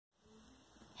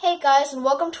Hey guys, and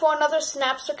welcome to another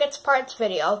Snap Circuits parts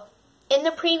video. In the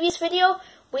previous video,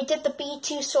 we did the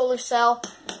B2 solar cell.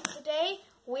 Today,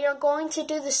 we are going to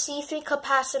do the C3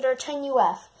 capacitor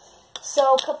 10UF.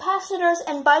 So capacitors,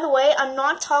 and by the way, I'm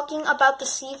not talking about the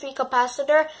C3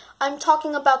 capacitor, I'm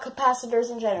talking about capacitors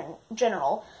in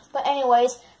general. But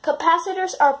anyways,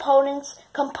 capacitors are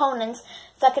components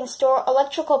that can store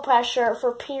electrical pressure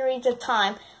for periods of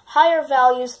time. Higher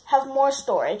values have more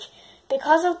storage.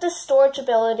 Because of this storage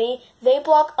ability, they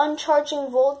block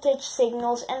uncharging voltage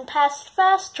signals and pass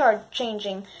fast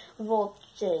changing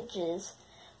voltages.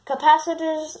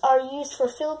 Capacitors are used for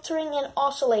filtering and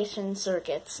oscillation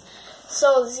circuits.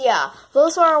 So yeah,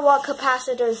 those are what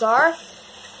capacitors are.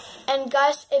 And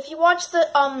guys, if you watch the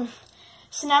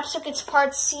Snap Circuits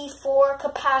Part C4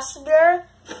 capacitor,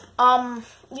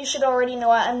 you should already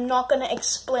know it. I'm not going to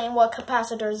explain what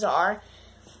capacitors are.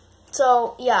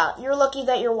 So, yeah, you're lucky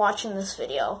that you're watching this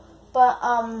video. But,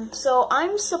 so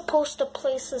I'm supposed to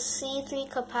place a C3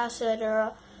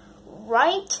 capacitor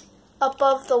right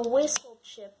above the whistle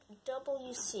chip,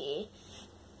 WC.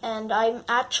 And I'm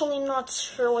actually not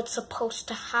sure what's supposed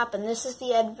to happen. This is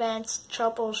the advanced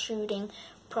troubleshooting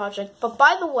project. But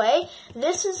by the way,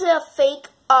 this is a fake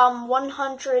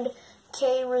 100K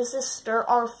resistor,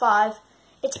 R5.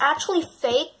 It's actually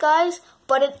fake, guys,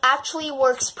 but it actually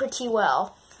works pretty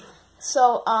well.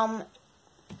 So,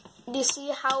 do you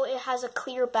see how it has a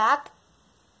clear back?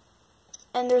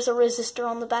 And there's a resistor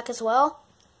on the back as well?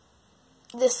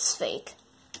 This is fake.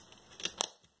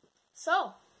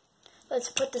 So,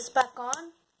 let's put this back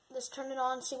on. Let's turn it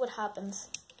on and see what happens.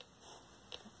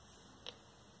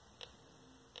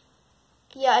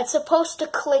 Yeah, it's supposed to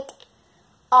click,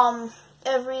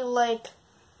 every,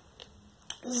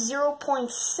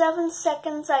 0.7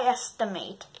 seconds, I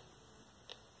estimate.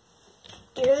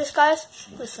 Do you hear this, guys?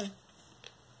 Listen.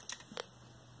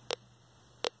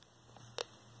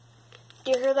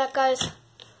 Do you hear that, guys?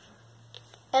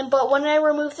 But when I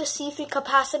remove the C3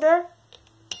 capacitor,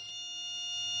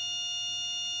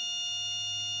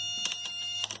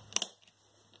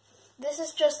 this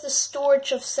is just the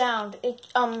storage of sound.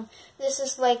 This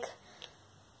is like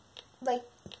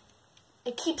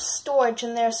it keeps storage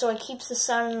in there, so it keeps the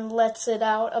sound and lets it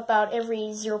out about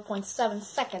every 0.7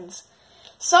 seconds.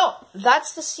 So,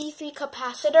 that's the C3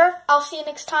 capacitor. I'll see you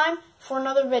next time for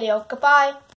another video. Goodbye.